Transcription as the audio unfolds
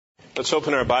Let's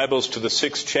open our Bibles to the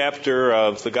 6th chapter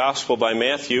of the Gospel by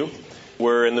Matthew.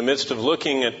 We're in the midst of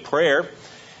looking at prayer.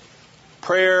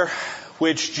 Prayer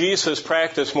which Jesus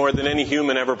practiced more than any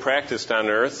human ever practiced on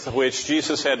earth, which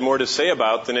Jesus had more to say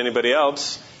about than anybody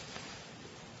else,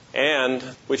 and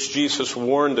which Jesus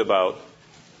warned about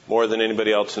more than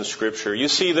anybody else in Scripture. You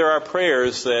see, there are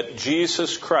prayers that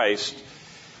Jesus Christ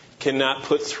cannot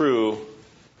put through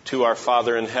to our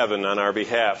Father in heaven on our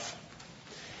behalf.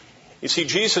 You see,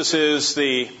 Jesus is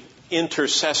the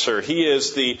intercessor. He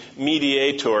is the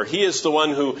mediator. He is the one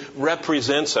who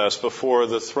represents us before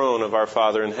the throne of our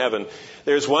Father in heaven.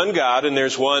 There's one God and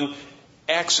there's one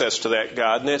access to that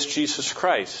God, and that's Jesus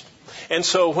Christ. And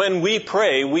so when we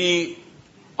pray, we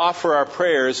offer our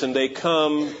prayers and they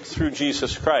come through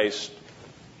Jesus Christ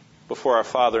before our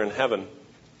Father in heaven.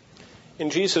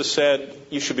 And Jesus said,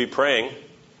 you should be praying.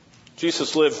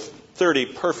 Jesus lived 30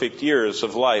 perfect years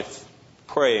of life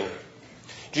praying.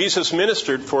 Jesus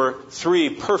ministered for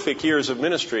 3 perfect years of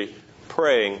ministry,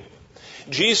 praying.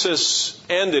 Jesus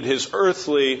ended his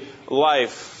earthly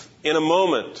life in a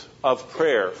moment of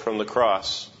prayer from the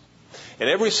cross. And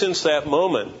ever since that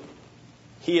moment,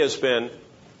 he has been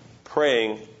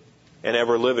praying and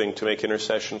ever living to make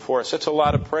intercession for us. That's a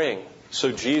lot of praying.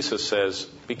 So Jesus says,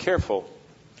 be careful.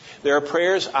 There are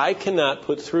prayers I cannot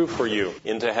put through for you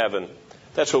into heaven.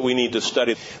 That's what we need to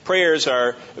study. Prayers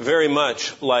are very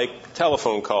much like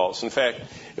telephone calls. In fact,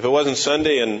 if it wasn't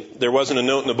Sunday and there wasn't a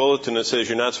note in the bulletin that says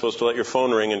you're not supposed to let your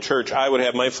phone ring in church, I would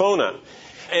have my phone on.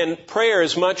 And prayer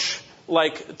is much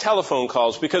like telephone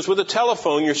calls, because with a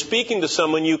telephone, you're speaking to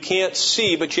someone you can't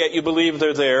see, but yet you believe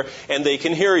they're there and they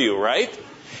can hear you, right?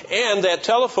 And that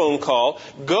telephone call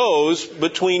goes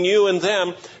between you and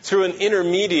them through an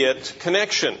intermediate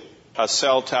connection. A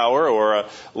cell tower or a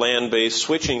land-based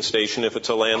switching station if it's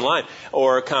a landline,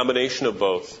 or a combination of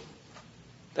both.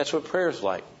 That's what prayer is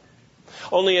like.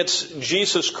 Only it's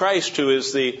Jesus Christ who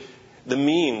is the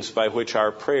means by which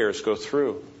our prayers go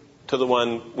through to the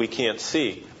one we can't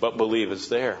see but believe is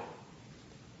there.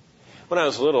 When I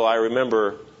was little, I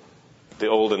remember the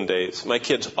olden days. My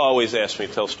kids always ask me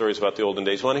to tell stories about the olden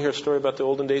days. You want to hear a story about the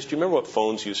olden days? Do you remember what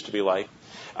phones used to be like?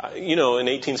 In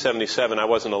 1877, I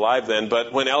wasn't alive then,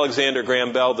 but when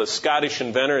Graham Bell, the Scottish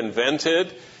inventor,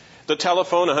 invented the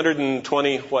telephone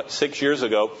 6 years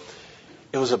ago,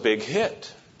 it was a big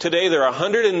hit. Today, there are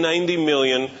 190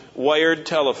 million wired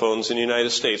telephones in the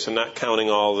United States. I'm not counting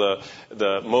all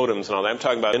the modems and all that. I'm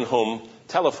talking about in-home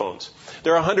telephones.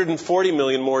 There are 140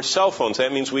 million more cell phones.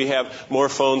 That means we have more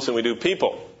phones than we do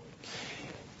people.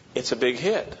 It's a big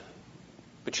hit.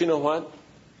 But you know what?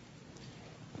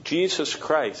 Jesus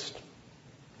Christ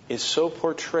is so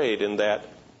portrayed in that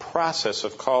process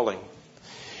of calling.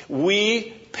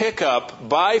 We pick up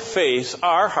by faith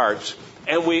our hearts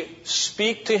and we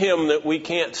speak to him that we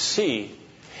can't see,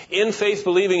 in faith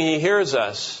believing he hears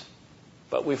us,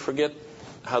 but we forget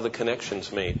how the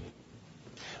connection's made.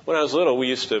 When I was little, we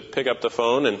used to pick up the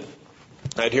phone and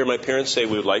I'd hear my parents say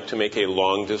we would like to make a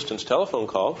long-distance telephone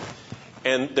call,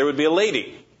 and there would be a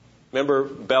lady. Remember,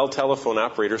 Bell telephone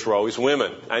operators were always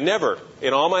women. I never,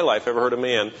 in all my life, ever heard a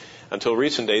man until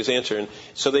recent days answer. And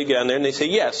so they get on there and they say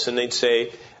yes, and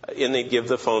they'd give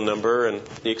the phone number and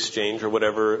the exchange or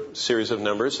whatever series of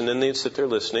numbers, and then they'd sit there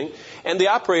listening. And the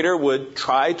operator would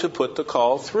try to put the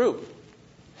call through.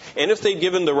 And if they'd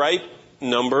given the right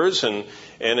numbers and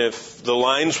if the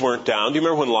lines weren't down, do you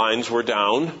remember when lines were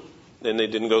down? Then they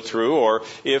didn't go through, or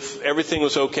if everything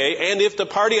was okay, and if the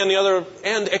party on the other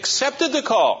end accepted the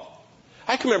call.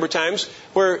 I can remember times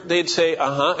where they'd say,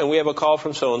 and we have a call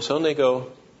from so-and-so, and they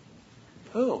go,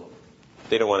 oh,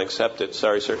 they don't want to accept it.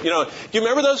 Sorry, sir. Do you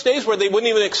remember those days where they wouldn't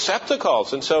even accept the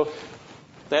calls? And so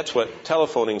that's what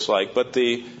telephoning's like. But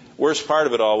the worst part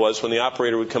of it all was when the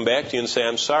operator would come back to you and say,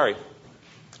 I'm sorry,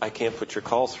 I can't put your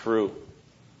call through.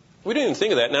 We don't even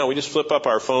think of that now. We just flip up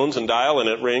our phones and dial and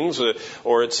it rings,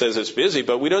 or it says it's busy,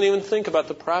 but we don't even think about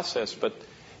the process. But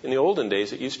in the olden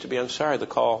days, it used to be, I'm sorry, the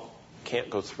call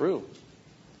can't go through.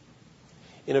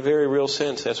 In a very real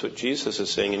sense, that's what Jesus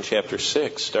is saying in chapter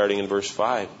 6, starting in verse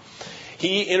 5.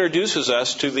 He introduces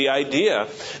us to the idea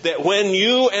that when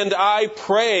you and I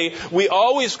pray, we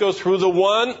always go through the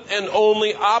one and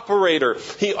only operator.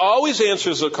 He always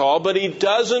answers the call, but he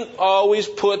doesn't always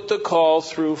put the call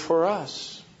through for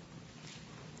us.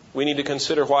 We need to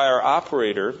consider why our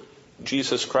operator,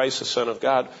 Jesus Christ, the Son of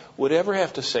God, would ever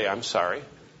have to say, I'm sorry,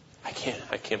 I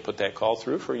can't put that call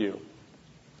through for you.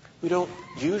 We don't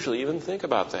usually even think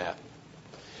about that.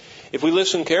 If we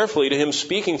listen carefully to him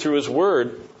speaking through his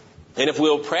word, and if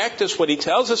we'll practice what he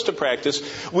tells us to practice,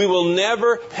 we will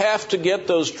never have to get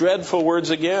those dreadful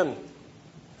words again.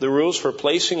 The rules for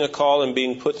placing a call and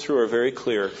being put through are very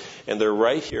clear, and they're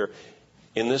right here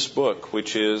in this book,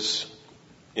 which is,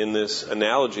 in this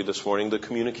analogy this morning, the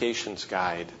communications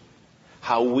guide.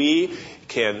 How we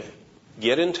can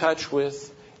get in touch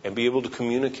with and be able to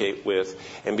communicate with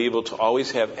and be able to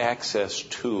always have access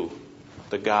to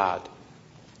the God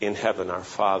in heaven, our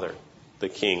Father, the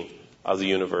King of the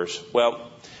universe. Well,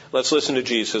 let's listen to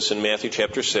Jesus in Matthew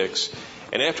chapter 6.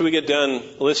 And after we get done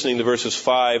listening to verses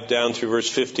 5 down through verse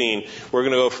 15, we're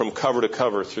going to go from cover to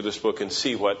cover through this book and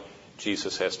see what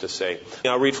Jesus has to say.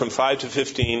 I'll read from 5 to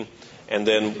 15, and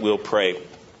then we'll pray.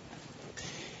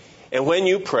 And when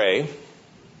you pray, it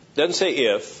doesn't say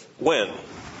if, when.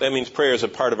 That means prayer is a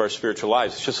part of our spiritual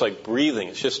lives. It's just like breathing.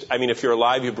 It's just, if you're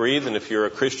alive, you breathe, and if you're a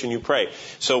Christian, you pray.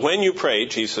 So when you pray,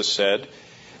 Jesus said,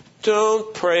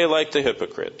 don't pray like the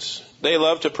hypocrites. They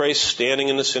love to pray standing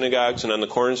in the synagogues and on the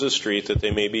corners of the street that they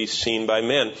may be seen by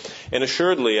men. And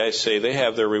assuredly, I say, they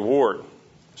have their reward.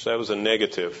 So that was a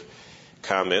negative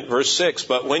comment. Verse 6,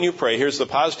 but when you pray, here's the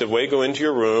positive way, go into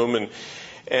your room,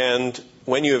 and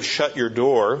when you have shut your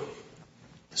door,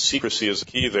 secrecy is the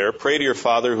key there, pray to your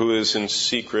Father who is in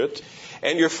secret,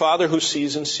 and your Father who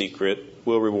sees in secret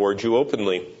will reward you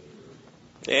openly.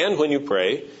 And when you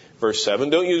pray, verse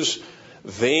 7, don't use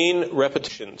vain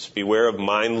repetitions. Beware of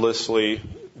mindlessly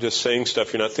just saying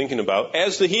stuff you're not thinking about,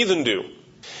 as the heathen do.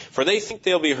 For they think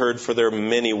they'll be heard for their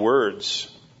many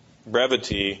words.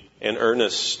 Brevity and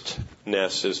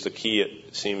earnestness is the key,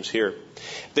 it seems here.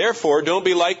 Therefore, don't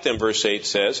be like them, verse 8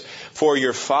 says, for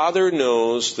your Father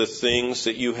knows the things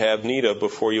that you have need of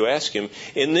before you ask Him.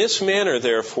 In this manner,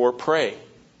 therefore, pray.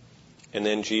 And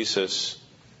then Jesus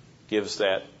gives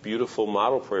that beautiful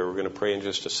model prayer we're going to pray in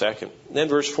just a second. And then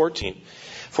verse 14.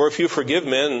 For if you forgive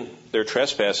men their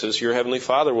trespasses, your heavenly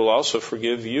Father will also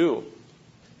forgive you.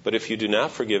 But if you do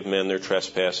not forgive men their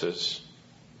trespasses,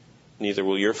 neither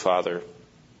will your Father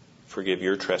forgive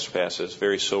your trespasses.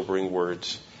 Very sobering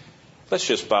words. Let's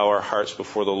just bow our hearts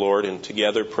before the Lord and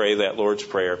together pray that Lord's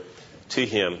Prayer to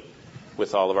Him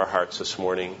with all of our hearts this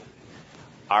morning.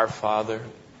 Our Father,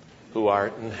 who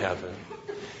art in heaven,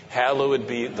 hallowed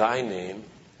be thy name.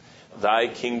 Thy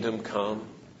kingdom come,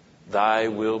 thy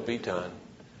will be done,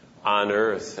 on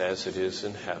earth as it is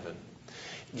in heaven.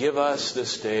 Give us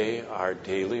this day our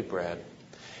daily bread,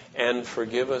 and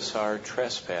forgive us our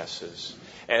trespasses,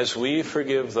 as we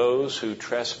forgive those who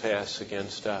trespass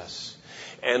against us.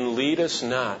 And lead us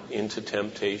not into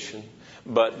temptation,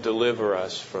 but deliver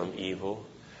us from evil.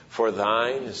 For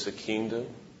thine is the kingdom,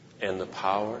 and the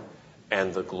power,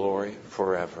 and the glory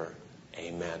forever.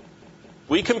 Amen.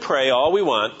 We can pray all we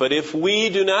want, but if we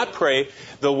do not pray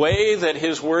the way that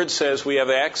His Word says we have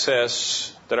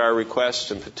access, that our requests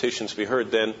and petitions be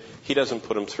heard, then He doesn't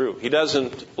put them through. He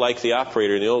doesn't, like the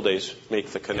operator in the old days, make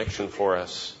the connection for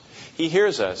us. He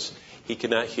hears us. He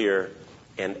cannot hear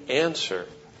and answer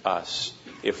us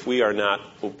if we are not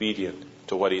obedient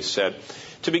to what He said.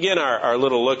 To begin our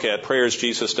little look at prayers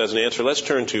Jesus doesn't answer, let's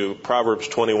turn to Proverbs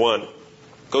 21.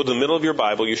 Go to the middle of your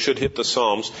Bible. You should hit the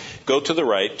Psalms. Go to the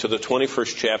right to the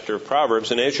 21st chapter of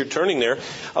Proverbs. And as you're turning there,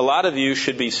 a lot of you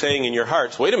should be saying in your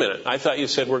hearts, wait a minute, I thought you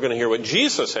said we're going to hear what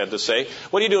Jesus had to say.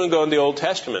 What are you doing going to the Old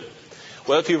Testament?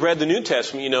 Well, if you've read the New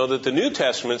Testament, you know that the New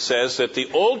Testament says that the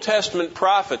Old Testament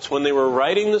prophets, when they were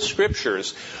writing the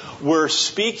Scriptures, were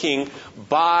speaking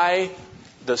by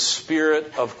the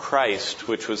Spirit of Christ,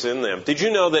 which was in them. Did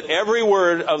you know that every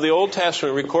word of the Old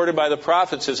Testament recorded by the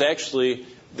prophets is actually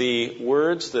the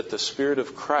words that the Spirit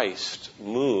of Christ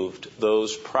moved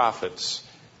those prophets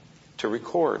to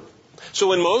record? So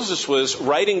when Moses was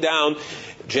writing down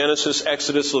Genesis,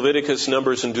 Exodus, Leviticus,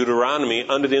 Numbers, and Deuteronomy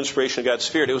under the inspiration of God's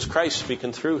Spirit, it was Christ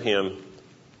speaking through him.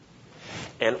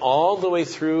 And all the way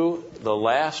through the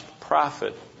last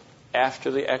prophet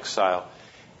after the exile,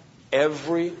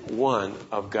 every one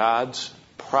of God's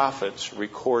prophets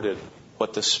recorded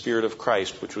what the Spirit of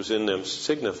Christ, which was in them,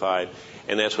 signified.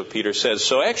 And that's what Peter says.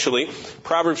 So actually,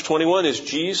 Proverbs 21 is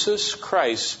Jesus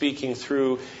Christ speaking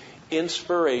through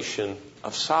inspiration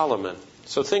of Solomon.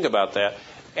 So think about that.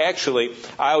 Actually,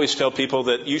 I always tell people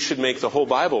that you should make the whole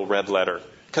Bible red letter,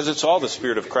 because it's all the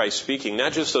Spirit of Christ speaking,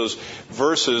 not just those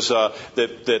verses that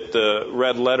the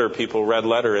red letter people red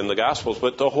letter in the Gospels,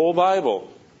 but the whole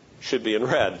Bible should be in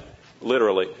red,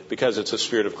 literally, because it's the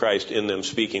Spirit of Christ in them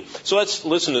speaking. So let's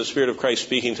listen to the Spirit of Christ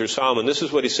speaking through Solomon. This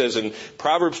is what he says in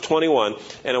Proverbs 21,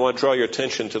 and I want to draw your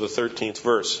attention to the 13th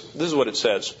verse. This is what it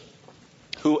says.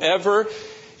 Whoever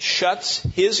shuts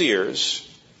his ears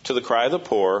to the cry of the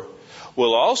poor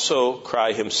will also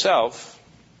cry himself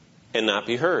and not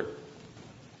be heard.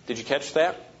 Did you catch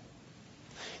that?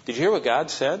 Did you hear what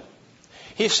God said?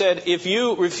 He said, if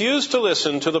you refuse to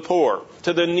listen to the poor,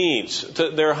 to their needs,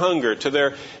 to their hunger, to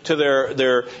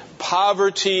their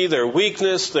poverty, their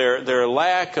weakness, their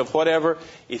lack of whatever,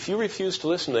 if you refuse to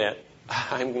listen to that,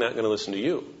 I'm not going to listen to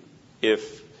you.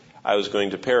 If I was going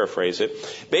to paraphrase it.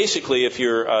 Basically, if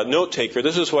you're a note taker,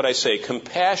 this is what I say: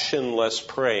 compassionless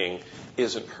praying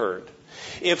isn't heard.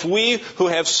 If we who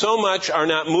have so much are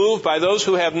not moved by those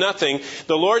who have nothing,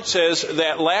 the Lord says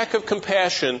that lack of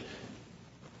compassion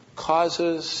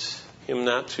causes Him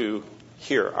not to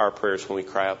hear our prayers when we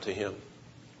cry out to Him.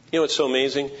 You know what's so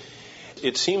amazing?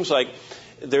 It seems like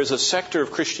there's a sector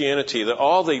of Christianity that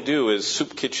all they do is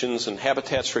soup kitchens and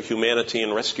Habitats for Humanity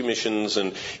and rescue missions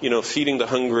and, feeding the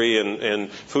hungry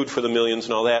and food for the millions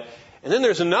and all that. And then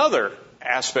there's another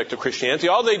aspect of Christianity.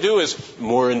 All they do is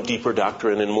more and deeper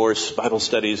doctrine and more Bible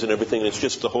studies and everything. It's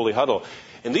just the holy huddle.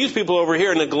 And these people over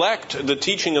here neglect the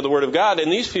teaching of the Word of God,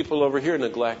 and these people over here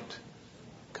neglect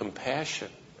compassion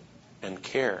and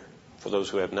care for those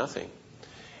who have nothing.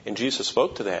 And Jesus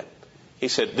spoke to that. He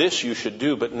said, this you should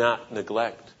do, but not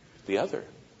neglect the other.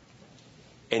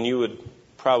 And you would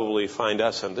probably find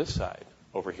us on this side,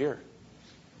 over here.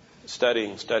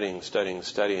 Studying,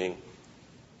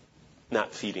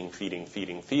 not feeding.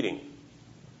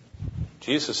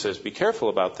 Jesus says, be careful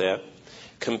about that.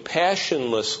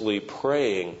 Compassionlessly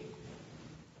praying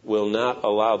will not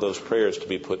allow those prayers to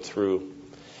be put through.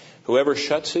 Whoever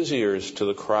shuts his ears to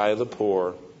the cry of the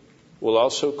poor will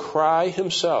also cry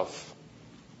himself.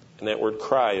 And that word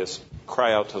cry is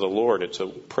cry out to the Lord. It's a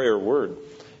prayer word,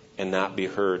 and not be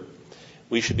heard.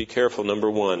 We should be careful, number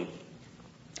one,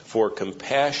 for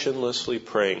compassionlessly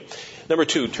praying. Number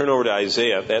two, turn over to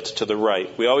Isaiah. That's to the right.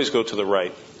 We always go to the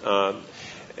right.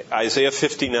 Isaiah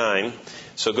 59.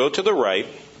 So go to the right.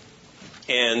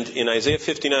 And in Isaiah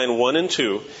 59, 1 and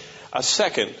 2, a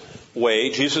second way,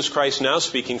 Jesus Christ now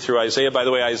speaking through Isaiah. By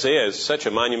the way, Isaiah is such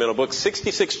a monumental book.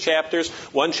 66 chapters,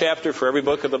 one chapter for every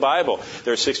book of the Bible.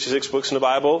 There are 66 books in the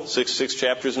Bible, 66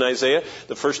 chapters in Isaiah.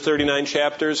 The first 39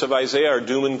 chapters of Isaiah are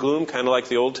doom and gloom, kind of like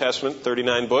the Old Testament,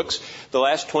 39 books. The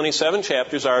last 27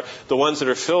 chapters are the ones that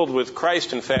are filled with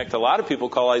Christ. In fact, a lot of people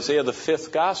call Isaiah the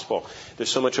fifth gospel. There's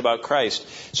so much about Christ.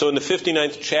 So in the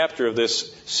 59th chapter of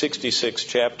this 66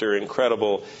 chapter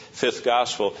incredible fifth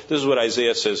gospel, this is what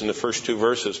Isaiah says in the first two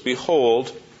verses.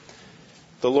 Behold,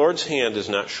 the Lord's hand is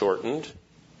not shortened,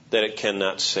 that it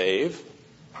cannot save,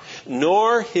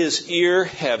 nor his ear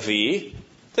heavy,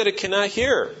 that it cannot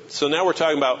hear. So now we're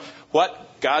talking about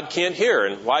what God can't hear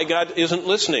and why God isn't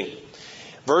listening.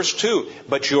 Verse 2,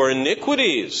 but your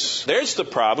iniquities, there's the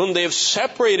problem. They have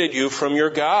separated you from your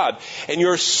God, and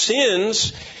your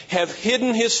sins have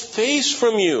hidden his face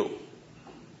from you,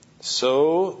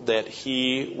 so that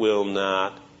he will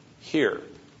not hear.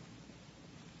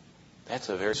 That's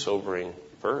a very sobering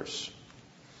verse.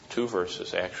 Two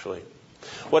verses, actually.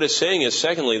 What it's saying is,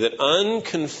 secondly, that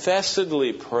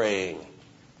unconfessedly praying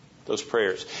those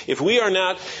prayers, if we are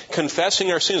not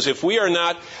confessing our sins, if we are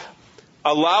not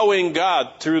allowing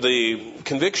God, through the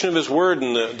conviction of His Word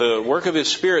and the work of His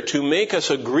Spirit, to make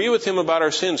us agree with Him about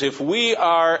our sins, if we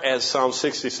are, as Psalm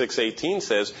 66:18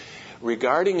 says,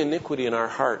 regarding iniquity in our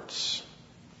hearts,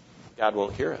 God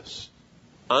won't hear us.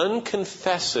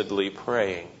 Unconfessedly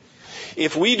praying.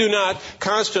 If we do not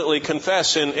constantly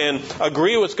confess and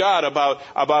agree with God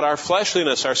about our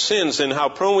fleshliness, our sins, and how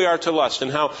prone we are to lust,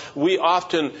 and how we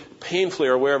often painfully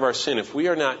are aware of our sin, if we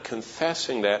are not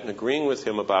confessing that and agreeing with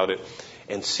Him about it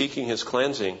and seeking His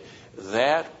cleansing,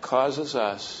 that causes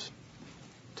us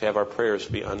to have our prayers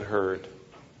be unheard.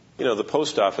 You know, the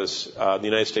post office, the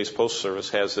United States Postal Service,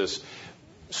 has this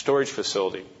storage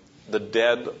facility, the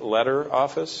dead letter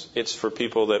office. It's for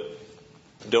people that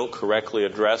don't correctly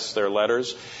address their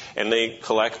letters, and they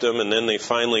collect them, and then they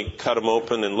finally cut them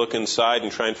open and look inside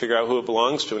and try and figure out who it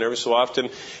belongs to. And every so often,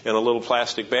 in a little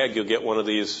plastic bag, you'll get one of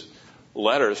these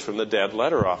letters from the dead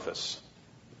letter office.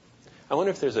 I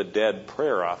wonder if there's a dead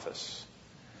prayer office,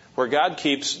 where God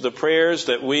keeps the prayers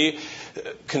that we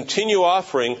continue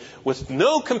offering with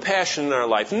no compassion in our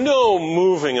life, no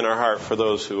moving in our heart for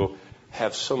those who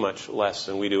have so much less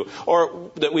than we do, or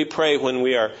that we pray when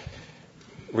we are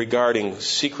regarding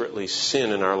secretly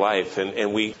sin in our life,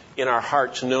 and we in our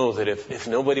hearts know that if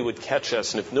nobody would catch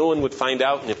us, and if no one would find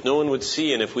out, and if no one would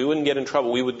see, and if we wouldn't get in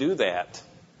trouble, we would do that.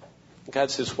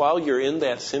 God says, while you're in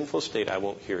that sinful state, I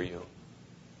won't hear you.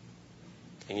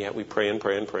 And yet we pray and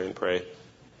pray and pray and pray,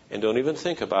 and don't even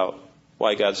think about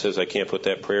why God says I can't put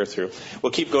that prayer through.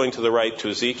 We'll keep going to the right to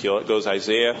Ezekiel. It goes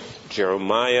Isaiah,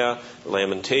 Jeremiah,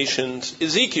 Lamentations,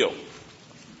 Ezekiel.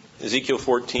 Ezekiel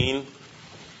 14,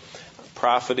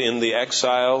 prophet in the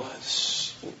exile,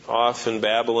 off in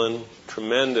Babylon,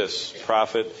 tremendous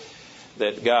prophet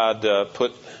that God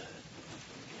put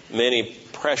many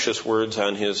precious words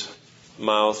on his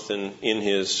mouth and in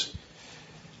his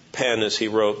pen as he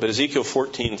wrote. But Ezekiel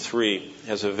 14:3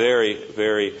 has a very,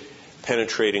 very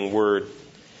penetrating word.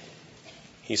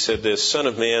 He said this, Son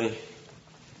of man,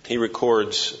 he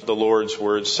records the Lord's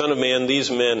words, Son of man,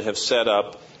 these men have set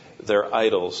up their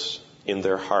idols in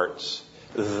their hearts.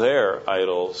 Their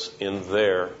idols in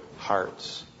their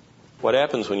hearts. What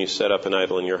happens when you set up an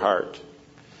idol in your heart?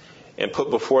 And put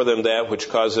before them that which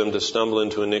caused them to stumble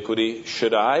into iniquity.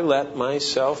 Should I let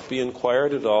myself be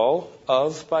inquired at all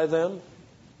of by them?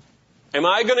 Am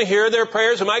I going to hear their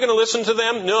prayers? Am I going to listen to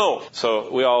them? No.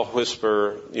 So we all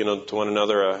whisper, to one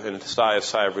another in a sigh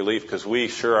of relief because we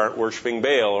sure aren't worshiping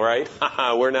Baal, right?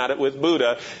 We're not with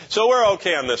Buddha. So we're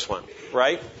okay on this one,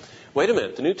 right? Wait a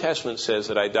minute. The New Testament says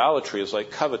that idolatry is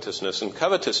like covetousness. And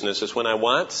covetousness is when I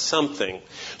want something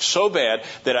so bad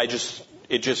that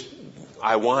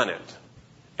I want it.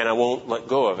 And I won't let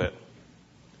go of it.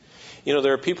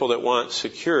 There are people that want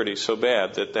security so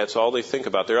bad that that's all they think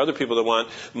about. There are other people that want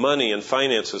money and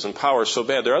finances and power so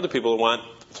bad. There are other people that want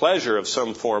pleasure of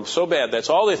some form so bad that's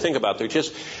all they think about.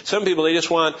 Some people, they just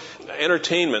want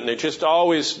entertainment and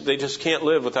they just can't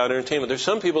live without entertainment. There's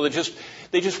some people that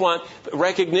just want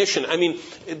recognition. I mean,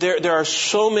 there are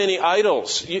so many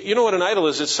idols. You know what an idol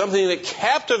is? It's something that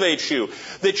captivates you,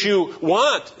 that you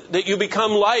want, that you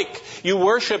become like, you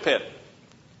worship it.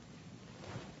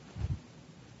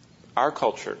 Our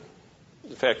culture.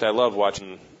 In fact, I love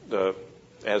watching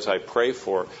as I pray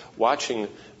watching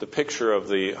the picture of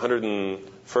the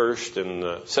 101st and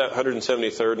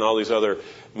 173rd and all these other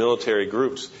military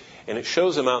groups. And it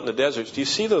shows them out in the deserts. Do you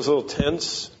see those little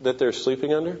tents that they're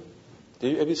sleeping under?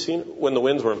 Have you seen when the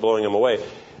winds weren't blowing them away?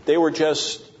 They were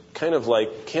just kind of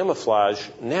like camouflage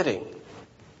netting.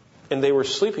 And they were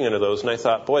sleeping under those. And I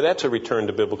thought, boy, that's a return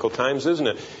to biblical times, isn't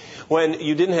it? When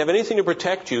you didn't have anything to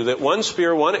protect you, that one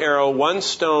spear, one arrow, one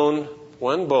stone,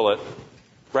 one bullet,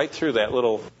 right through that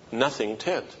little nothing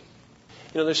tent.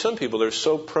 There's some people that are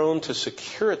so prone to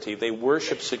security. They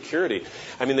worship security.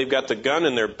 I mean, they've got the gun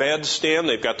in their bedstand.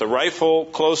 They've got the rifle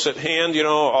close at hand,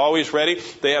 always ready.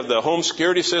 They have the home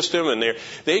security system, and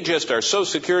they just are so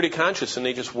security conscious, and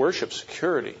they just worship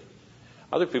security.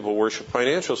 Other people worship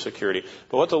financial security.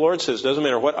 But what the Lord says, doesn't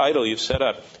matter what idol you've set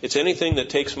up. It's anything that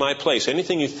takes my place.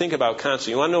 Anything you think about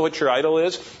constantly. You want to know what your idol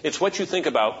is? It's what you think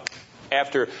about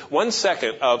after 1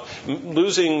 second of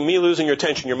losing your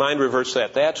attention. Your mind reverts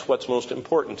that. That's what's most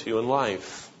important to you in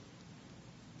life.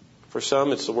 For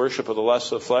some, it's the worship of the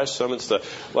lust of the flesh. Some, it's the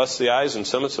lust of the eyes. And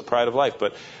some, it's the pride of life.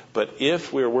 But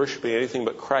if we're worshiping anything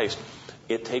but Christ,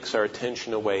 it takes our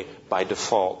attention away by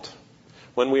default.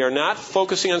 When we are not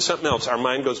focusing on something else, our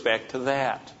mind goes back to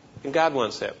that. And God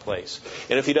wants that place.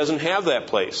 And if He doesn't have that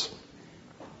place,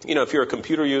 if you're a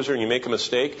computer user and you make a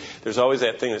mistake, there's always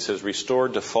that thing that says restore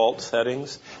default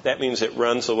settings. That means it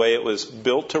runs the way it was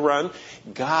built to run.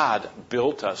 God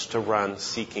built us to run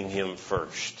seeking Him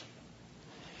first.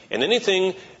 And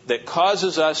anything that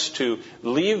causes us to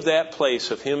leave that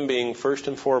place of Him being first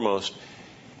and foremost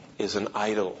is an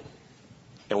idol.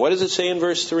 And what does it say in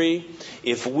verse 3?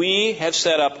 If we have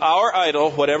set up our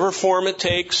idol, whatever form it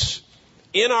takes,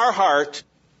 in our heart,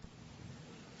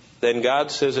 then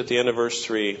God says at the end of verse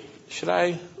 3, should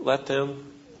I let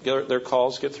their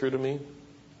calls get through to me?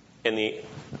 And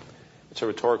it's a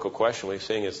rhetorical question. What he's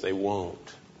saying is they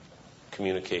won't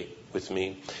communicate with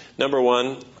me. Number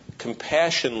one,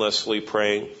 compassionlessly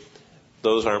praying.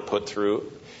 Those aren't put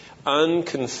through.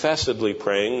 Unconfessedly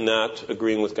praying, not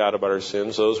agreeing with God about our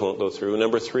sins, those won't go through.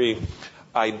 Number 3,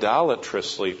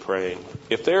 idolatrously praying.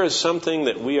 If there is something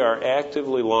that we are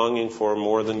actively longing for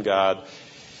more than God,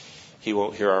 He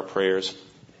won't hear our prayers.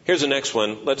 Here's the next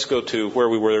one. Let's go to where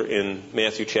we were in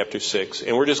Matthew chapter 6.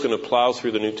 And we're just going to plow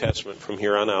through the New Testament from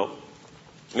here on out.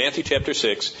 Matthew chapter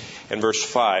 6 and verse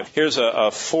 5. Here's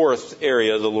a fourth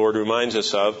area the Lord reminds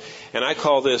us of. And I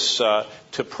call this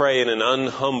to pray in an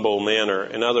unhumble manner.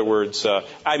 In other words,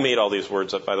 I made all these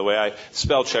words up, by the way.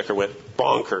 Spell checker went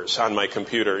bonkers on my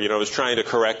computer. I was trying to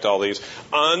correct all these.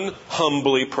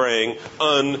 Unhumbly praying,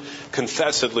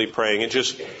 unconfessedly praying.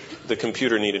 The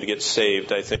computer needed to get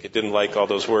saved. I think it didn't like all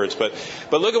those words. But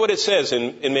look at what it says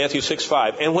in Matthew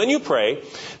 6:5. And when you pray,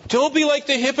 don't be like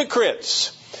the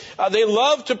hypocrites. They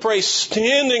love to pray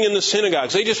standing in the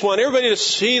synagogues. They just want everybody to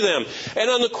see them. And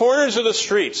on the corners of the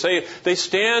streets, they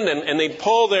stand and they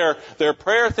pull their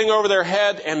prayer thing over their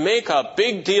head and make a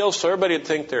big deal so everybody would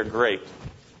think they're great.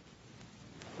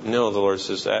 No, the Lord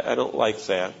says, I don't like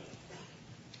that.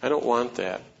 I don't want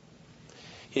that.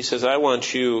 He says, I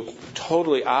want you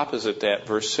totally opposite that,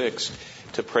 verse 6,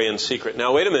 to pray in secret.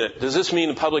 Now, wait a minute. Does this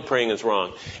mean public praying is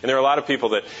wrong? And there are a lot of people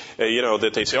that,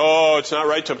 that they say, oh, it's not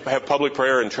right to have public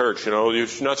prayer in church. You're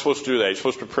not supposed to do that. You're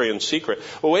supposed to pray in secret.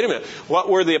 Well, wait a minute. What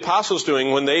were the apostles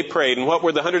doing when they prayed? And what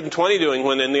were the 120 doing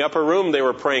when in the upper room they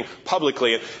were praying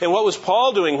publicly? And what was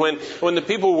Paul doing when the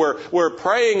people were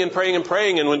praying and praying and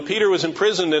praying? And when Peter was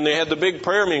imprisoned and they had the big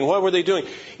prayer meeting, what were they doing?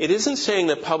 It isn't saying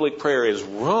that public prayer is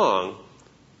wrong.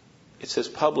 It says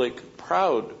public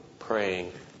proud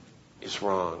praying is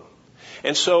wrong.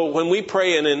 And so when we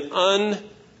pray in an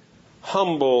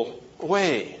unhumble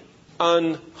way,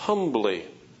 unhumbly.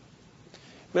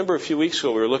 Remember a few weeks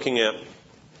ago we were looking at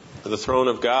the throne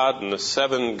of God and the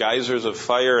 7 geysers of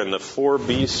fire and the 4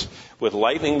 beasts with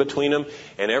lightning between them.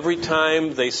 And every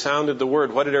time they sounded the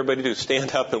word, what did everybody do?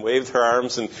 Stand up and wave their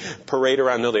arms and parade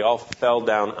around? No, they all fell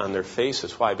down on their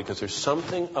faces. Why? Because there's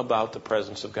something about the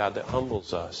presence of God that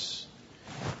humbles us.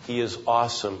 He is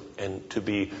awesome and to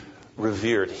be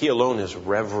revered. He alone is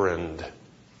reverend.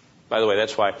 By the way,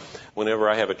 that's why whenever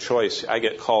I have a choice, I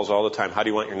get calls all the time. How do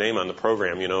you want your name on the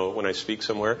program? When I speak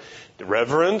somewhere.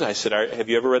 Reverend? I said, have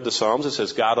you ever read the Psalms? It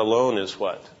says God alone is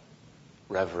what?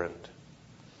 Reverend.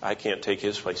 I can't take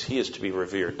his place. He is to be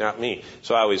revered, not me.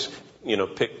 So I always,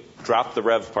 drop the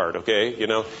rev part, okay?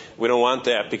 We don't want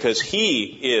that because he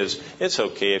is. It's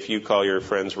okay if you call your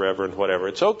friends reverend, whatever.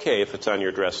 It's okay if it's on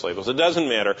your dress labels. It doesn't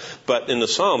matter. But in the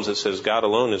Psalms it says God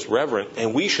alone is reverent,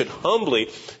 and we should humbly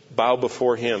bow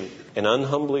before him. And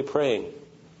unhumbly praying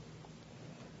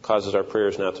causes our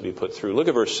prayers not to be put through. Look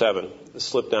at verse 7. Let's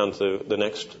slip down to the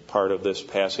next part of this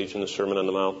passage in the Sermon on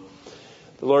the Mount.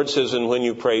 The Lord says, and when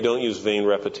you pray, don't use vain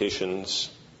repetitions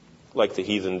like the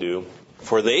heathen do,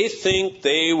 for they think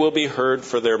they will be heard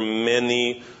for their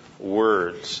many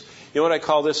words. You know what I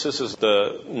call this? This is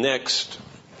the next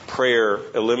prayer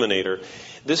eliminator.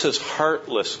 This is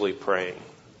heartlessly praying.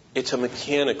 It's a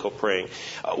mechanical praying.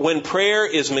 When prayer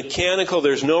is mechanical,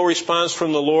 there's no response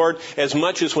from the Lord, as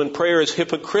much as when prayer is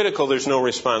hypocritical, there's no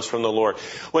response from the Lord.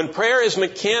 When prayer is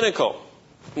mechanical,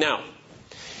 now,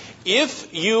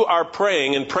 if you are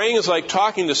praying, and praying is like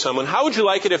talking to someone, how would you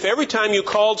like it if every time you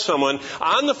called someone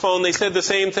on the phone, they said the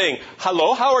same thing?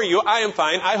 Hello, how are you? I am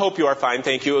fine. I hope you are fine.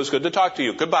 Thank you. It was good to talk to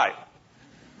you. Goodbye.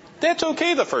 That's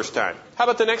okay the first time. How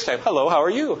about the next time? Hello, how are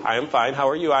you? I am fine. How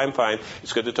are you? I am fine.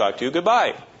 It's good to talk to you.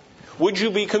 Goodbye. Would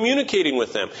you be communicating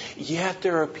with them? Yet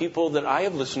there are people that I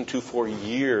have listened to for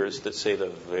years that say the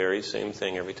very same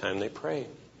thing every time they pray.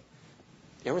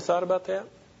 You ever thought about that?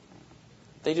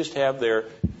 They just have their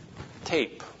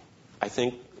tape. I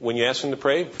think when you ask them to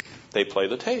pray, they play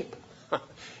the tape.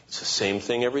 It's the same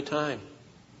thing every time.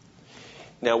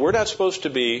 Now, we're not supposed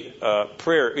to be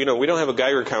prayer. We don't have a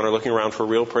Geiger counter looking around for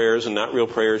real prayers and not real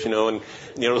prayers. And your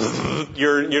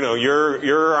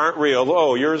aren't real.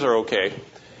 Oh, yours are okay.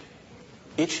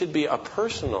 It should be a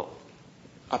personal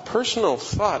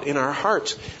thought in our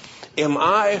hearts. Am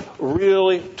I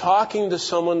really talking to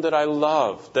someone that I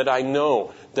love, that I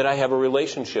know, that I have a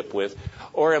relationship with?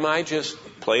 Or am I just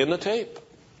playing the tape?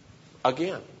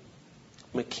 Again,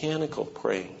 mechanical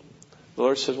praying. The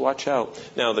Lord says, watch out.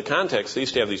 Now, the context, they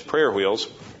used to have these prayer wheels,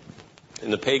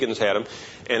 and the pagans had them,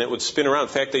 and it would spin around. In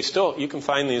fact, you can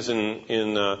find these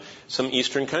in some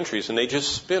Eastern countries, and they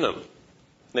just spin them.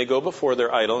 They go before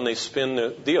their idol, and they spin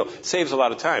the deal. It saves a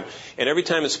lot of time. And every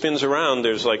time it spins around,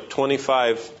 there's like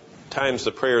 25 times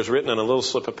the prayer is written on a little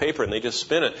slip of paper, and they just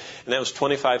spin it. And that was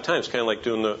 25 times, kind of like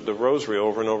doing the rosary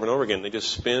over and over and over again. They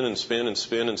just spin and spin and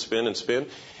spin and spin and spin.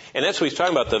 And that's what he's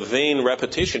talking about, the vain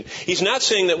repetition. He's not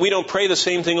saying that we don't pray the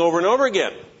same thing over and over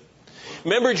again.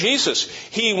 Remember Jesus,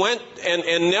 he went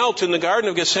and knelt in the Garden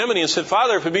of Gethsemane and said,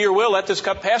 Father, if it be your will, let this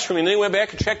cup pass from me. And then he went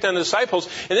back and checked on the disciples,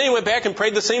 and then he went back and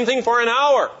prayed the same thing for an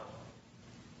hour.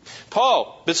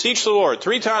 Paul beseeched the Lord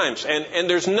 3 times, and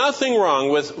there's nothing wrong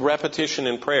with repetition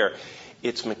in prayer.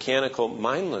 It's mechanical,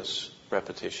 mindless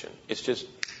repetition. It's just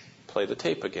play the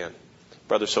tape again.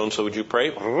 Brother so-and-so, would you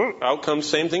pray? Out comes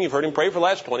the same thing. You've heard him pray for the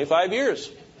last 25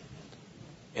 years.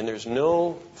 And there's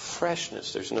no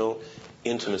freshness. There's no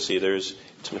intimacy.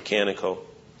 It's mechanical.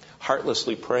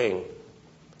 Heartlessly praying.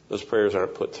 Those prayers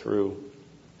aren't put through.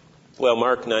 Well,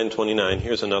 Mark 9:29.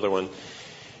 Here's another one.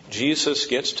 Jesus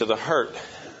gets to the heart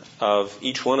of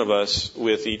each one of us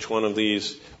with each one of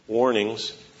these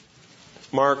warnings.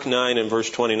 Mark 9 and verse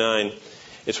 29.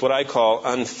 It's what I call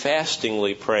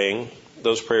unfastingly praying.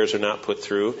 Those prayers are not put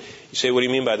through. You say, what do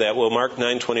you mean by that? Well, Mark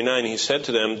 9:29, he said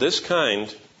to them, this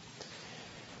kind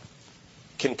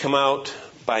can come out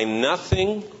by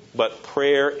nothing but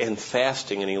prayer and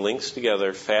fasting. And he links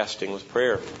together fasting with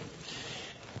prayer.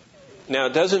 Now,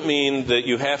 it doesn't mean that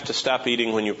you have to stop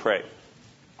eating when you pray.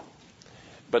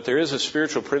 But there is a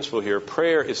spiritual principle here.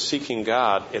 Prayer is seeking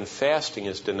God, and fasting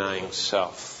is denying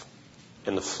self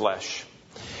and the flesh.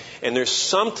 And there's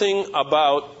something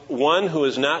about one who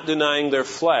is not denying their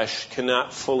flesh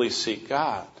cannot fully seek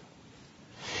God.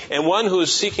 And one who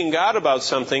is seeking God about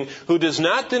something who does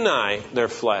not deny their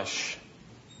flesh,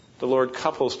 the Lord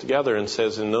couples together and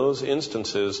says in those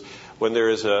instances when there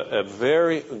is a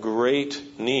very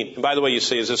great need. And by the way, you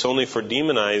say, is this only for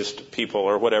demonized people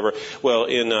or whatever? Well,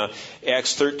 in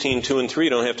Acts 13, 2 and 3,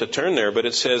 you don't have to turn there, but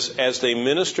it says, as they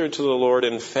ministered to the Lord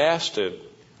and fasted,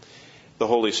 the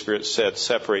Holy Spirit said,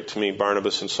 separate to me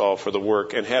Barnabas and Saul for the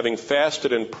work. And having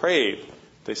fasted and prayed,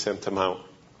 they sent them out.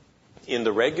 In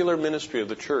the regular ministry of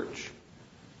the church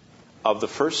of the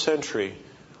first century,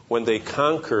 when they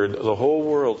conquered the whole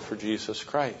world for Jesus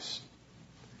Christ,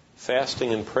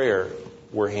 fasting and prayer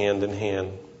were hand in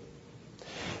hand.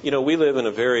 You know, we live in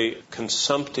a very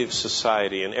consumptive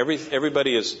society, and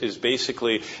everybody is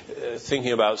basically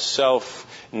thinking about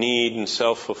self-need and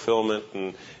self-fulfillment,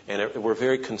 and we're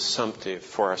very consumptive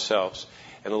for ourselves.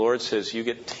 And the Lord says, you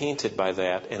get tainted by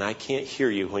that, and I can't hear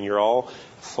you when you're all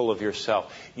full of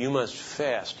yourself. You must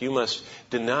fast. You must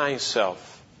deny self.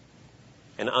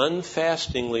 And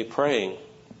unfastingly praying,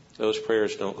 those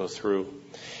prayers don't go through.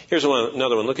 Here's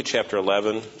another one. Look at chapter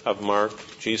 11 of Mark.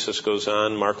 Jesus goes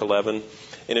on, Mark 11.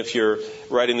 And if you're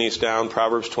writing these down,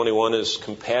 Proverbs 21 is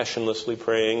compassionlessly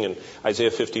praying, and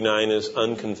Isaiah 59 is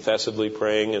unconfessedly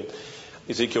praying, and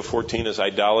Ezekiel 14 is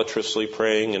idolatrously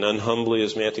praying, and unhumbly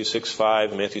is Matthew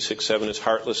 6:5, Matthew 6:7 is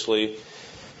heartlessly.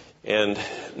 And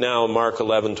now Mark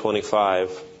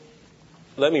 11:25.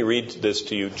 Let me read this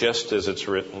to you just as it's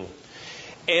written.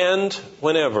 And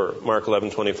whenever, Mark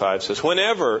 11:25 says,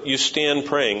 whenever you stand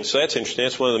praying, so that's interesting,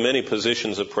 that's one of the many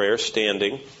positions of prayer,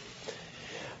 standing.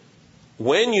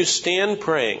 When you stand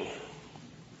praying,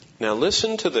 now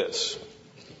listen to this.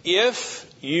 If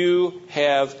you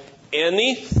have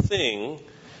anything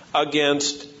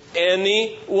against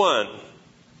anyone,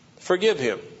 forgive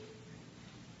him.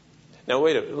 Now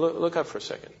wait a minute, look up for a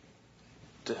second.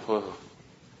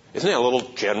 Isn't that a little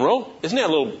general? Isn't that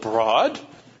a little broad?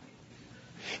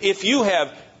 If you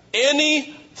have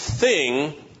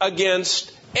anything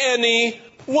against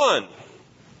anyone,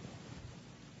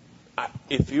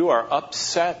 if you are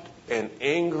upset and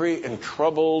angry and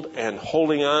troubled and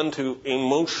holding on to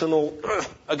emotional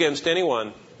against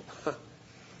anyone,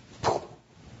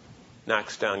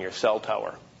 knocks down your cell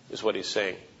tower, is what he's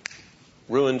saying.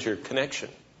 Ruins your connection.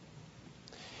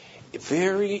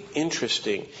 Very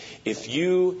interesting. If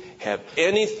you have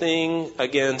anything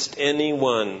against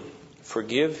anyone,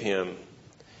 forgive him,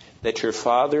 that your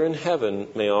Father in heaven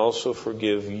may also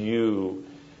forgive you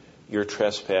your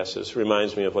trespasses.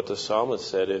 Reminds me of what the psalmist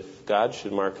said. If God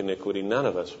should mark iniquity, none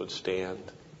of us would stand.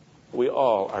 We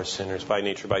all are sinners by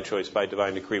nature, by choice, by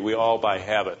divine decree. We all by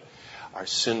habit are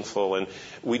sinful, and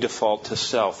we default to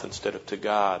self instead of to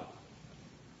God.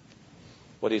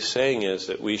 What he's saying is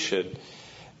that we should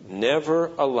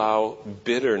never allow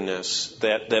bitterness,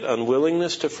 that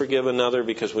unwillingness to forgive another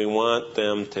because we want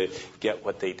them to get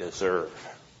what they deserve.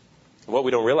 What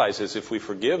we don't realize is if we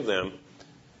forgive them,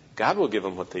 God will give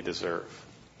them what they deserve.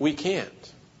 We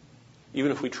can't,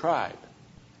 even if we tried.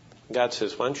 God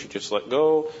says, why don't you just let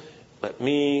go, let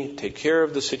me take care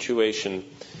of the situation.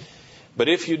 But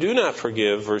if you do not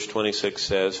forgive, verse 26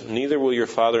 says, neither will your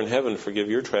Father in heaven forgive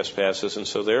your trespasses. And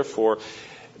so therefore,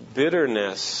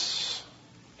 bitterness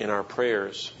in our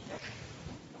prayers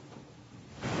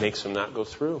makes them not go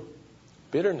through.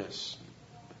 Bitterness.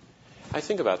 I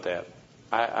think about that.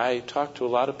 I talk to a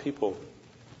lot of people,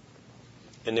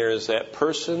 and there is that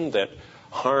person that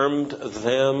harmed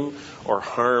them or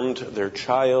harmed their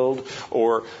child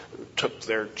or took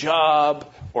their job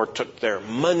or took their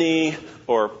money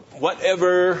or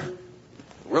whatever,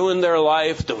 ruined their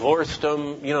life, divorced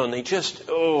them, and they just,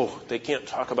 they can't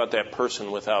talk about that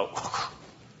person without,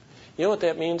 you know what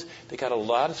that means? They got a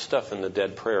lot of stuff in the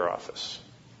dead prayer office.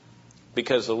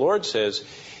 Because the Lord says,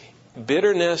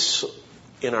 bitterness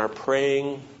in our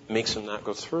praying makes them not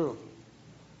go through.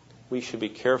 We should be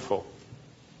careful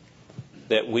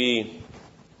that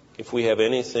if we have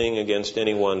anything against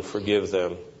anyone, forgive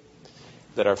them,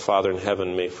 that our Father in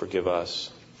heaven may forgive us.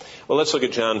 Well, let's look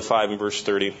at John 5 and verse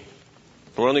 30.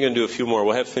 We're only going to do a few more.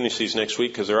 We'll have to finish these next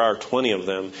week because there are 20 of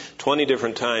them, 20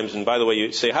 different times. And by the way,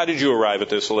 you say, how did you arrive at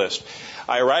this list?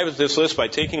 I arrived at this list by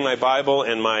taking my Bible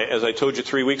and as I told you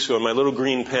 3 weeks ago, my little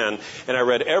green pen, and I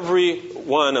read every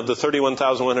one of the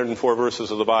 31,104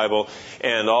 verses of the Bible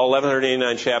and all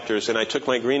 1,189 chapters, and I took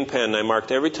my green pen and I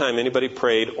marked every time anybody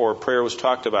prayed or prayer was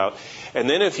talked about. And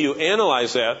then if you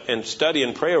analyze that and study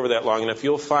and pray over that long enough,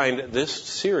 you'll find this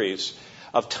series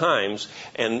of times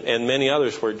and many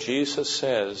others where Jesus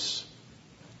says,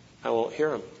 I won't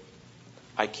hear him.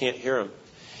 I can't hear him.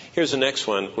 Here's the next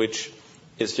one, which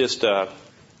is just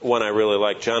one I really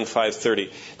like. John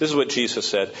 5:30. This is what Jesus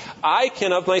said. I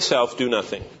can of myself do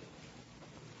nothing.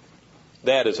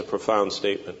 That is a profound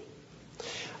statement.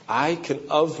 I can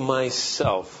of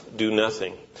myself do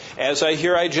nothing. As I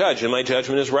hear, I judge, and my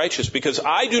judgment is righteous, because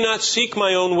I do not seek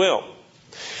my own will,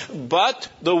 but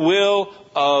the will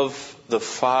of the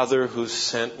Father who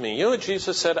sent me. You know what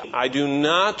Jesus said? I do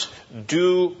not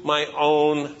do my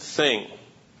own thing.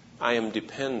 I am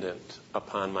dependent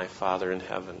upon my Father in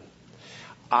heaven.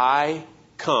 I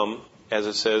come, as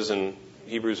it says in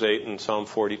Hebrews 8 and Psalm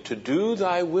 40, to do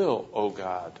thy will, O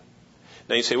God.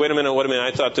 Now you say, wait a minute,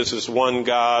 I thought this is one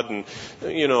God, and,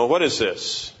 what is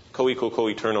this? Co-equal,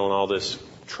 co-eternal, and all this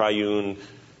triune.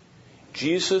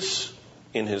 Jesus,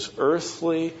 in his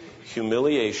earthly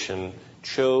humiliation,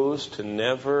 chose to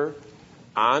never,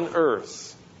 on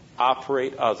earth,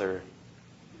 operate other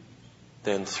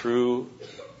than through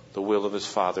the will of his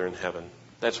Father in heaven.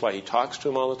 That's why he talks to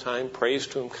him all the time, prays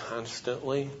to him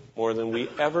constantly, more than we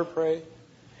ever pray.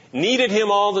 Needed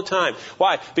him all the time.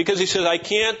 Why? Because he says, I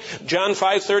can't, John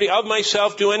 5:30, of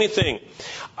myself do anything.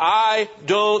 I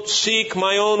don't seek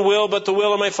my own will, but the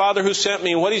will of my Father who sent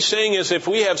me. And what he's saying is, if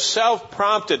we have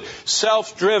self-prompted,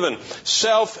 self-driven,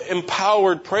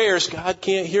 self-empowered prayers, God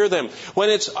can't hear them. When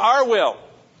it's our will,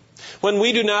 when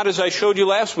we do not, as I showed you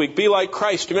last week, be like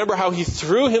Christ. Remember how he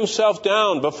threw himself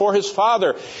down before his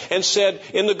Father and said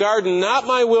in the garden, not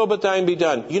my will, but thine be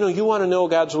done. You want to know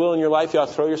God's will in your life, you ought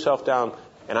to throw yourself down.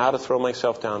 And I ought to throw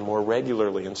myself down more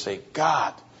regularly and say,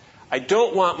 God, I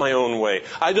don't want my own way.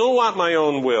 I don't want my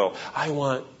own will. I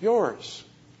want yours.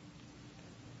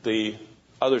 The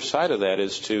other side of that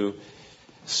is to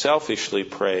selfishly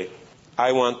pray.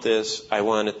 I want this. I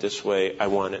want it this way. I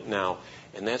want it now.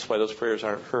 And that's why those prayers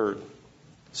aren't heard.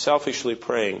 Selfishly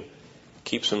praying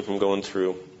keeps them from going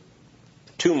through.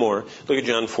 Two more. Look at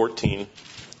John 14.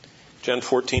 John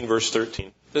 14, verse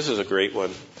 13. This is a great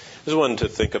one. This is one to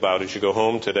think about as you go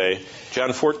home today. John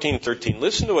 14:13.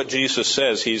 Listen to what Jesus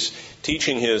says. He's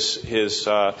teaching his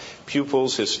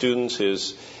pupils, his students,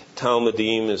 his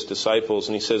Talmudim, his disciples,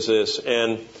 and he says this,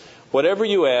 and whatever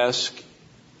you ask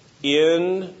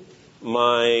in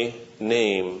my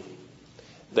name,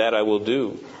 that I will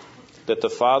do, that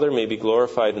the Father may be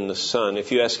glorified in the Son.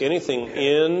 If you ask anything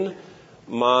in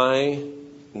my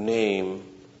name,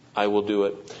 I will do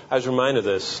it. I was reminded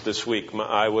of this week.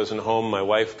 I wasn't home. My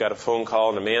wife got a phone call,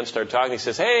 and a man started talking. He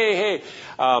says, hey,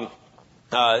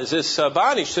 is this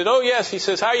Bonnie? She said, oh, yes. He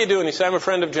says, how you doing? He said, I'm a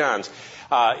friend of John's.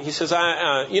 He says,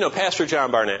 Pastor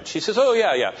John Barnett. She says, oh,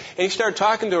 yeah. And he started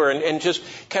talking to her and just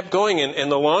kept going.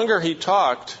 And the longer he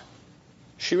talked,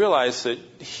 she realized that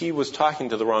he was talking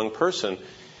to the wrong person.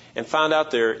 And found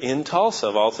out there in Tulsa,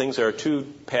 of all things, there are two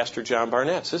Pastor John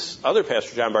Barnetts. This other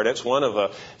Pastor John Barnett's one of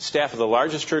a staff of the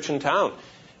largest church in town,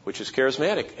 which is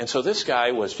charismatic. And so this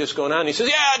guy was just going on. He says,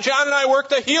 yeah, John and I work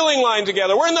the healing line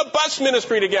together. We're in the bus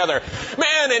ministry together.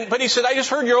 Man, but he said, I just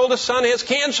heard your oldest son has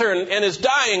cancer and is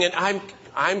dying, and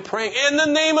I'm praying. In the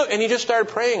name of... And he just started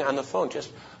praying on the phone.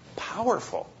 Just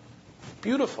powerful.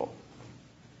 Beautiful.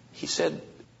 He said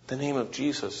the name of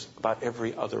Jesus about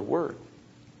every other word.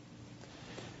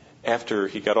 After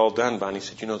he got all done, Bonnie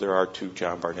said, there are two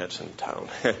John Barnetts in town.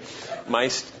 My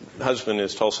husband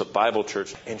is Tulsa Bible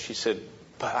Church. And she said,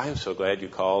 but I'm so glad you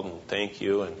called, and thank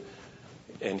you.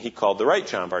 And he called the right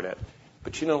John Barnett.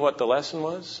 But you know what the lesson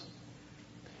was?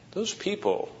 Those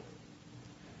people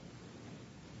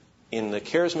in the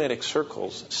charismatic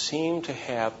circles seem to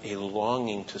have a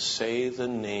longing to say the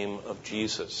name of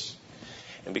Jesus.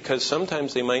 And because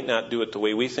sometimes they might not do it the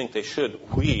way we think they should,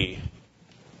 we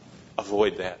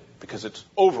avoid that. Because it's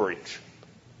overreach.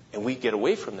 And we get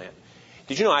away from that.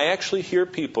 Did you know I actually hear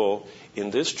people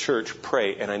in this church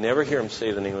pray, and I never hear them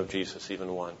say the name of Jesus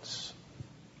even once.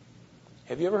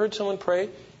 Have you ever heard someone pray?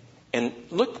 And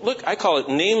look, I call it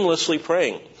namelessly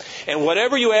praying. And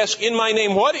whatever you ask in my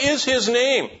name, what is his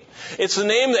name? It's the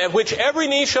name at which every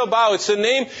knee shall bow. It's the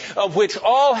name of which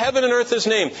all heaven and earth is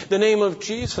named. The name of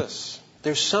Jesus.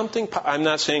 There's something, I'm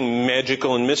not saying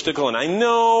magical and mystical, and I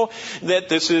know that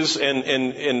this is,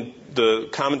 and the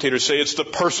commentators say it's the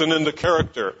person and the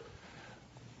character.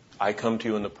 I come to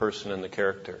you in the person and the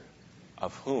character.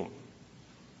 Of whom?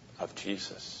 Of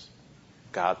Jesus,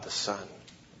 God the Son.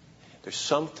 There's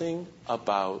something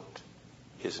about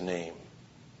his name.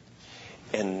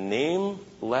 And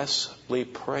namelessly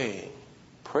praying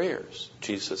prayers,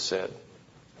 Jesus said,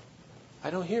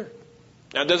 I don't hear.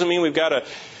 Now, it doesn't mean we've got to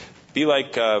Be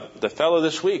like the fellow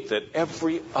this week that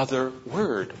every other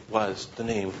word was the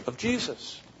name of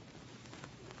Jesus.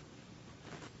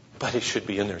 But it should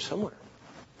be in there somewhere.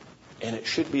 And it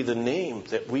should be the name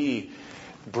that we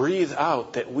breathe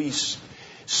out, that we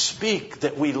speak,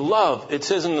 that we love. It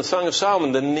says in the Song of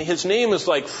Solomon that his name is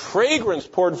like fragrance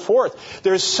poured forth.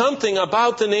 There's something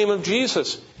about the name of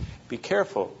Jesus. Be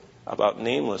careful about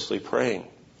namelessly praying.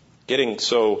 Getting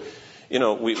so,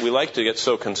 we like to get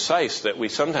so concise that we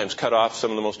sometimes cut off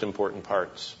some of the most important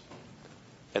parts.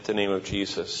 At the name of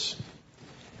Jesus.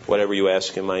 Whatever you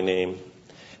ask in my name.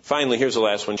 Finally, here's the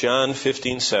last one. John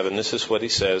 15:7. This is what he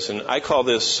says. And I call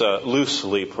this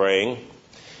loosely praying.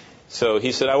 So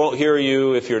he said, I won't hear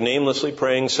you if you're namelessly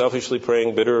praying, selfishly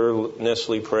praying,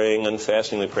 bitternessly praying,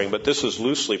 unfastingly praying. But this is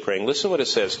loosely praying. Listen to what it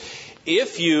says.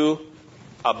 If you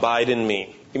abide in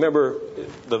me. You remember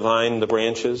the vine, the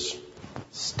branches?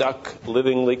 Stuck,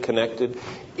 livingly connected.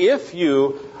 If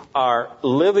you are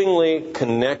livingly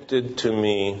connected to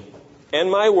me,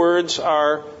 and my words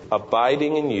are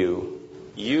abiding in you,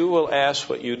 you will ask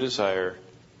what you desire,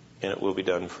 and it will be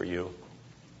done for you.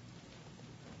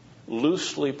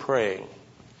 Loosely praying.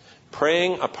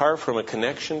 Praying apart from a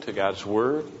connection to God's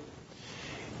Word,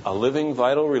 a living,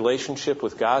 vital relationship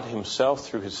with God Himself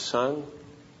through His Son.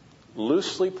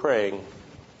 Loosely praying.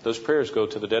 Those prayers go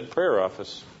to the dead prayer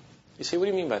office. You see, what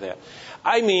do you mean by that?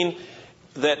 I mean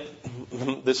that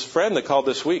this friend that called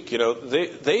this week,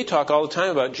 they talk all the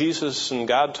time about Jesus and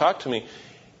God talk to me.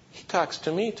 He talks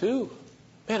to me too.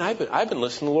 Man, I've been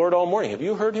listening to the Lord all morning. Have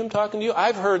you heard Him talking to you?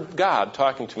 I've heard God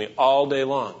talking to me all day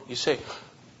long. You say,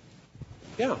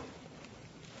 yeah,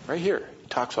 right here. He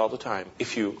talks all the time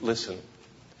if you listen.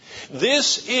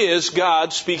 This is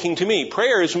God speaking to me.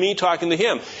 Prayer is me talking to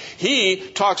Him. He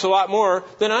talks a lot more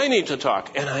than I need to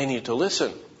talk, and I need to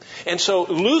listen. And so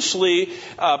loosely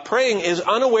praying is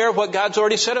unaware of what God's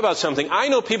already said about something. I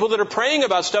know people that are praying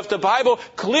about stuff the Bible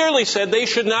clearly said they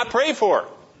should not pray for.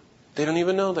 They don't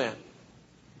even know that.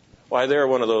 Why, they're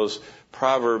one of those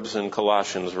Proverbs and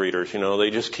Colossians readers. They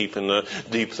just keep in the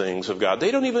deep things of God.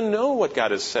 They don't even know what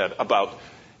God has said about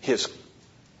His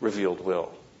revealed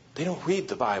will. They don't read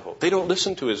the Bible. They don't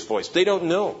listen to His voice. They don't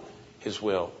know His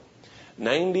will.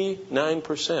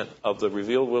 99% of the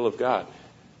revealed will of God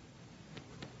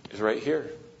is right here.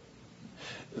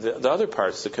 The other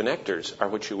parts, the connectors, are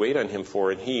what you wait on Him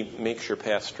for, and He makes your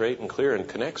path straight and clear and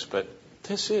connects. But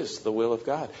this is the will of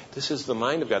God. This is the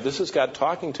mind of God. This is God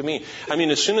talking to me. I mean,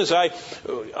 as soon as I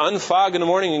unfog in the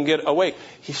morning and get awake,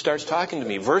 He starts talking to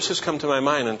me. Verses come to my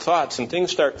mind and thoughts and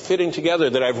things start fitting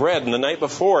together that I've read the night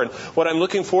before and what I'm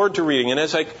looking forward to reading.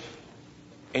 And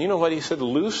you know what He said?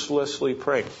 Loosely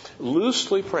praying.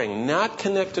 Loosely praying. Not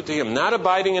connected to Him. Not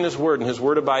abiding in His Word and His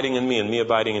Word abiding in me and me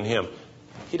abiding in Him.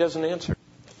 He doesn't answer.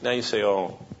 Now you say,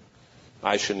 oh,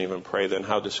 I shouldn't even pray then.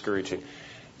 How discouraging.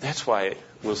 That's why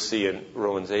we'll see in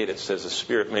Romans 8 it says the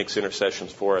Spirit makes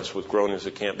intercessions for us with groanings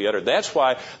that can't be uttered. That's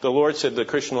why the Lord said the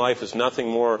Christian life is nothing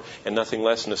more and nothing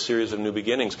less than a series of new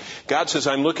beginnings. God says,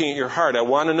 I'm looking at your heart. I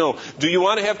want to know, do you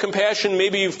want to have compassion?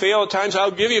 Maybe you fail at times.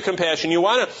 I'll give you compassion. You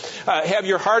want to have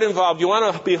your heart involved. You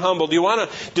want to be humble. Do you want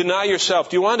to deny yourself?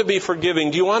 Do you want to be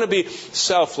forgiving? Do you want to be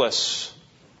selfless?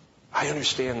 I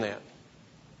understand that.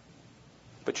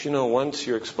 But once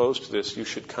you're exposed to this, you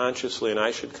should consciously, and I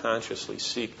should consciously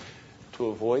seek to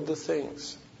avoid the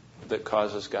things that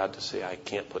causes God to say, I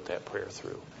can't put that prayer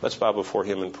through. Let's bow before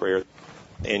Him in prayer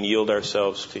and yield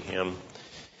ourselves to Him.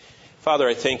 Father,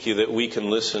 I thank You that we can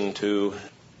listen to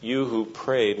You who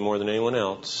prayed more than anyone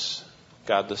else,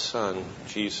 God the Son,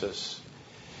 Jesus.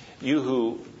 You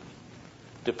who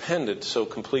depended so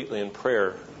completely in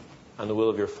prayer on the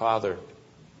will of Your Father.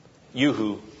 You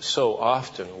who so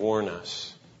often warn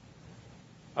us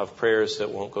of prayers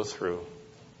that won't go through.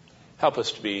 Help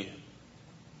us to be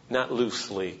not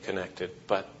loosely connected,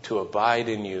 but to abide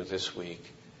in You this week,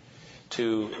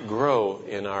 to grow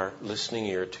in our listening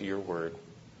ear to Your Word.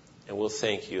 And we'll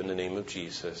thank You in the name of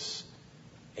Jesus.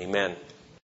 Amen.